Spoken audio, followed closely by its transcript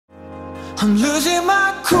I'm losing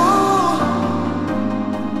my cool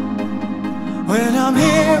when I'm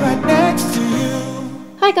here right next to you.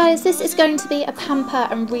 Hi guys, this is going to be a pamper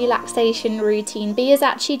and relaxation routine. Bea has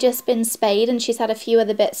actually just been spayed and she's had a few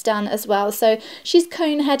other bits done as well. So she's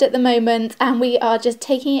cone head at the moment and we are just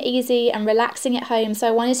taking it easy and relaxing at home. So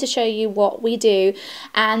I wanted to show you what we do,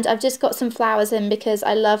 and I've just got some flowers in because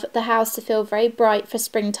I love the house to feel very bright for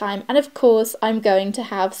springtime. And of course I'm going to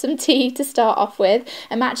have some tea to start off with.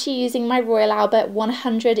 I'm actually using my Royal Albert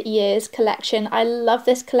 100 Years collection. I love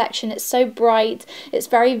this collection, it's so bright, it's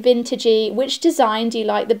very vintagey. Which design do you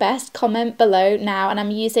like the best? Comment below now. And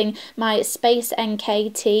I'm using my Space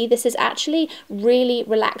NK tea. This is actually really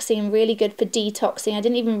relaxing and really good for detoxing. I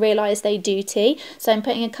didn't even realise they do tea, so I'm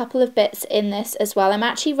putting a couple of bits in this as well. I'm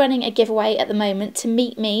actually running a giveaway at the moment to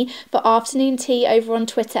meet me for afternoon tea over on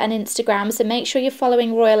Twitter and Instagram, so make sure you're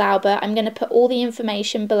following Royal Albert. I'm going to put all the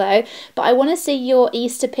information below, but I want to see your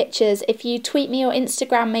Easter pictures. If you tweet me or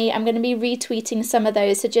Instagram me, I'm going to be retweeting some of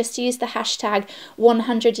those, so just use the hashtag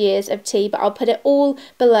 100 years of tea, but I'll put it all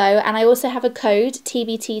below. And I also have a code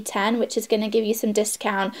TBT10 which is going to give you some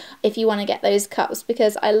discount if you want to get those cups,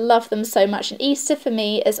 because I love them so much. And Easter for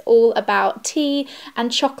me is all about tea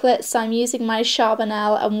and chocolate, so I'm using my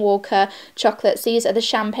Charbonnel and Walker chocolates. These are the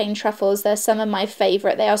champagne truffles. They're some of my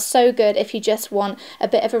favourite. They are so good if you just want a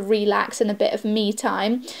bit of a relax and a bit of me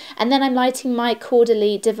time. And then I'm lighting my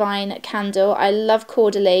Caudalie Divine candle. I love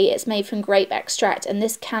Caudalie. It's made from grape extract and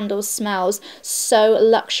this candle smells so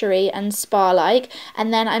luxury and spa-like.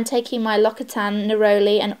 And then I'm taking my L'Occitane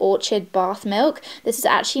Neroli and Orchide bath milk. This is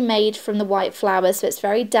actually made from the white flowers, so it's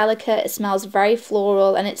very delicate, it smells very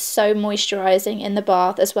floral, and it's so moisturising in the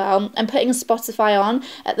bath as well. I'm putting Spotify on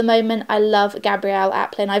at the moment. I love Gabrielle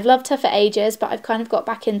Aplin. I've loved her for ages, but I've kind of got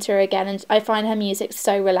back into her again, and I find her music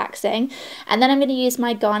so relaxing. And then I'm going to use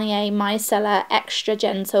my Garnier Micellar Extra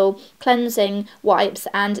Gentle Cleansing Wipes,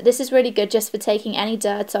 and this is really good just for taking any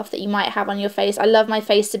dirt off that you might have on your face. I love my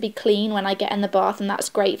face to be clean when I get in the bath, and that's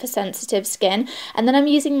great for sensitive skin. And then I'm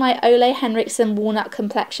using my Earle Henriksen Walnut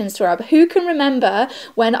Complexion Scrub. Who can remember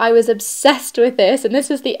when I was obsessed with this, and this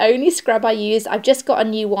was the only scrub I used. I've just got a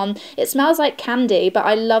new one. It smells like candy, but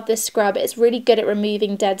I love this scrub. It's really good at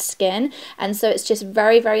removing dead skin, and so it's just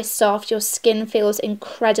very, very soft. Your skin feels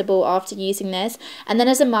incredible after using this. And then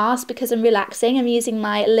as a mask, because I'm relaxing, I'm using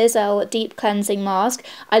my Earle Deep Cleansing Mask.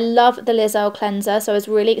 I love the Earle cleanser, so I was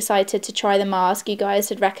really excited to try the mask. You guys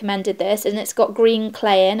had recommended this, and it's got green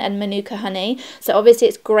clay in and manuka honey, so obviously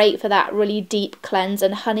it's great for that really deep cleanse,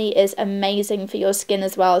 and honey is amazing for your skin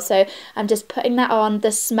as well. So I'm just putting that on.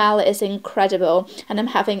 The smell is incredible, and I'm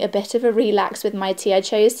having a bit of a relax with my tea. I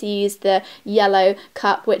chose to use the yellow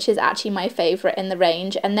cup, which is actually my favourite in the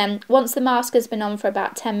range. And then once the mask has been on for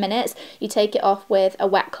about 10 minutes, you take it off with a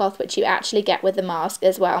wet cloth, which you actually get with the mask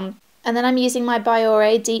as well. And then I'm using my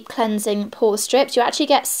Biore Deep Cleansing Pore Strips. You actually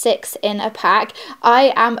get 6 in a pack.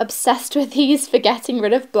 I am obsessed with these for getting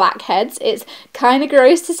rid of blackheads. It's kind of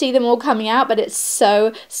gross to see them all coming out, but it's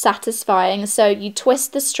so satisfying. So you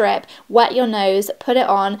twist the strip, wet your nose, put it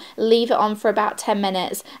on, leave it on for about 10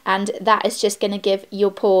 minutes, and that is just going to give your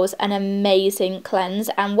pores an amazing cleanse.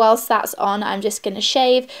 And whilst that's on, I'm just going to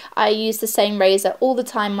shave. I use the same razor all the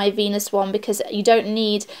time, my Venus one, because you don't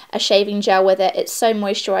need a shaving gel with it. It's so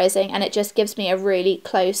moisturising, and it just gives me a really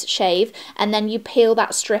close shave. And then you peel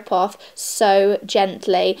that strip off so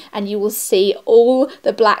gently and you will see all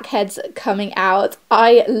the blackheads coming out.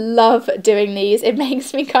 I love doing these. It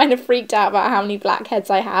makes me kind of freaked out about how many blackheads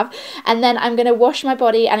I have. And then I'm going to wash my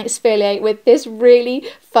body and exfoliate with this really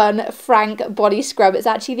fun Frank body scrub. It's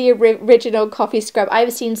actually the original coffee scrub.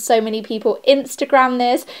 I've seen so many people Instagram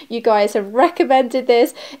this. You guys have recommended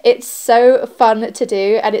this. It's so fun to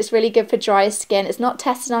do, and it's really good for dry skin. It's not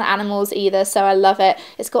tested on animals either, so I love it.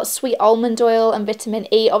 It's got sweet almond oil and vitamin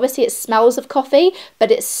E. Obviously it smells of coffee,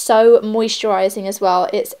 but it's so moisturising as well.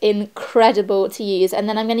 It's incredible to use. And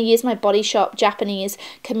then I'm going to use my Body Shop Japanese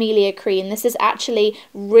Camellia cream. This is actually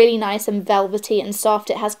really nice and velvety and soft.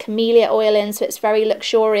 It has camellia oil in, so it's very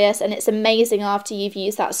luxurious, and it's amazing after you've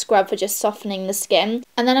used that scrub for just softening the skin.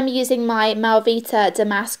 And then I'm using my Malvita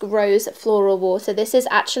Damask Rose Floral Water. This is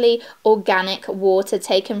actually organic water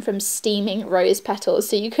taken from steaming rose petals,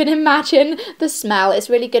 so you can imagine the smell. It's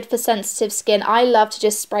really good for sensitive skin. I love to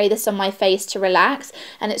just spray this on my face to relax,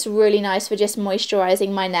 and it's really nice for just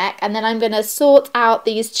moisturising my neck. And then I'm going to sort out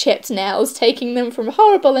these chipped nails, taking them from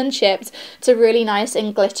horrible and chipped to really nice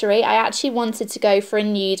and glittery. I actually wanted to go for a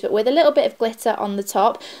nude, but with a little bit of glitter on the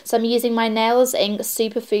top. So I'm using my Nails Inc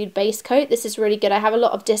Superfood Base Coat. This is really good. I have a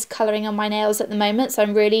lot of discolouring on my nails at the moment, so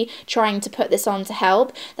I'm really trying to put this on to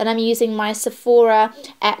help. Then I'm using my Sephora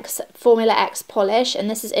X Formula X polish, and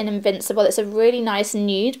this is in Invincible. It's a really nice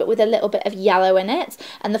nude, but with a little bit of yellow in it,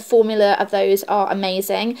 and the formula of those are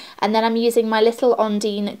amazing. And then I'm using my little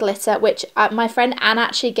Ondine glitter, which my friend Anne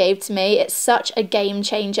actually gave to me. It's such a game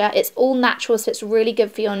changer. It's all natural, so it's really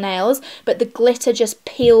good for your nails, but the glitter just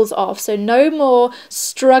peels off, so no more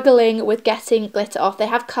struggling with getting glitter off. They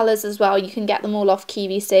have colours as well. You can get them all off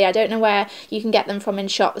QVC. I don't know where you can get them from in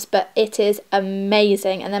shops, but it is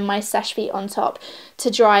amazing. And then my Seche Vite on top to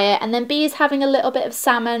dry it. And then B is having a little bit of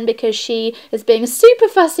salmon because she is being super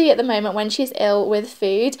fussy at the moment when she's ill with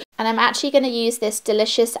food. And I'm actually going to use this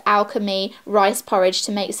delicious Alchemy rice porridge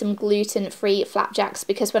to make some gluten-free flapjacks,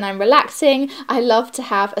 because when I'm relaxing, I love to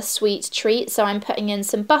have a sweet treat. So I'm putting in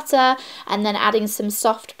some butter and then adding some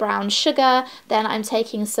soft brown sugar. Then I'm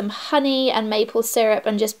taking some honey and maple syrup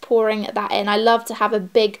and just pouring that in. I love to have a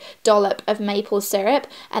big dollop of maple syrup,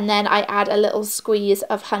 and then I add a little squeeze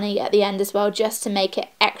of honey at the end as well, just to make it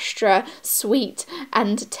extra sweet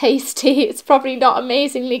and tasty. It's probably not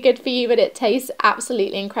amazingly good for you, but it tastes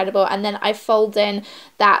absolutely incredible. And then I fold in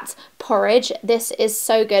that porridge. This is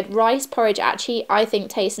so good. Rice porridge actually I think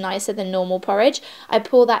tastes nicer than normal porridge. I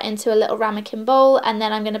pour that into a little ramekin bowl, and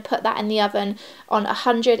then I'm going to put that in the oven on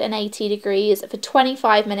 180 degrees for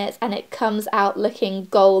 25 minutes, and it comes out looking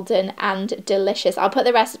golden and delicious. I'll put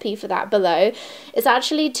the recipe for that below. It's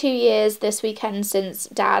actually 2 years this weekend since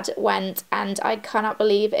Dad went, and I cannot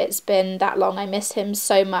believe it's been that long. I miss him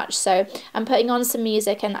so much. So I'm putting on some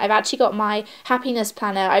music, and I've actually got my happiness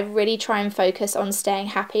planner. I really try and focus on staying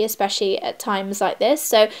happy, especially at times like this.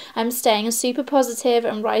 So I'm staying super positive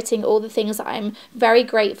and writing all the things that I'm very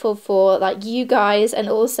grateful for, like you guys, and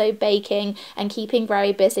also baking and keeping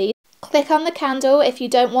very busy. Click on the candle if you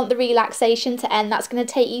don't want the relaxation to end. That's going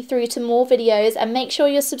to take you through to more videos, and make sure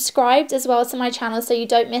you're subscribed as well to my channel so you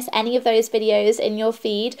don't miss any of those videos in your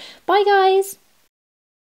feed. Bye guys!